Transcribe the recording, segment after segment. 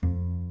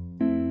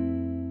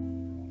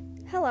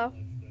Hello.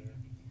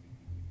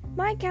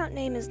 My account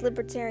name is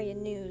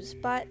Libertarian News,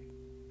 but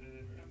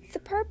the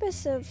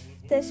purpose of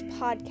this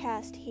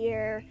podcast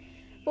here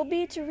will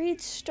be to read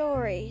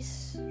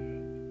stories.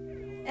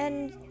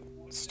 And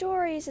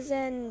stories as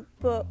in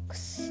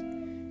books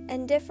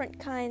and different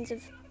kinds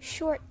of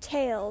short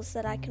tales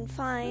that I can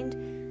find.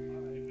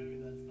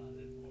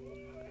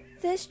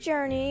 This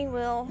journey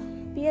will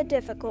be a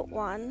difficult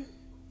one,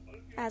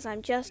 as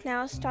I'm just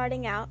now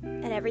starting out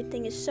and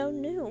everything is so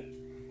new.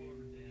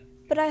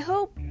 But I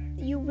hope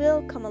you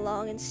will come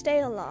along and stay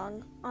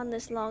along on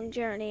this long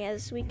journey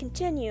as we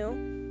continue.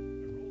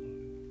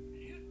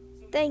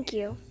 Thank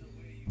you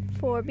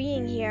for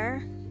being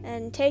here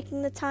and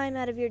taking the time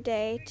out of your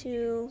day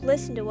to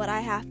listen to what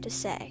I have to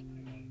say.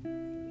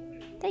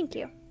 Thank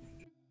you.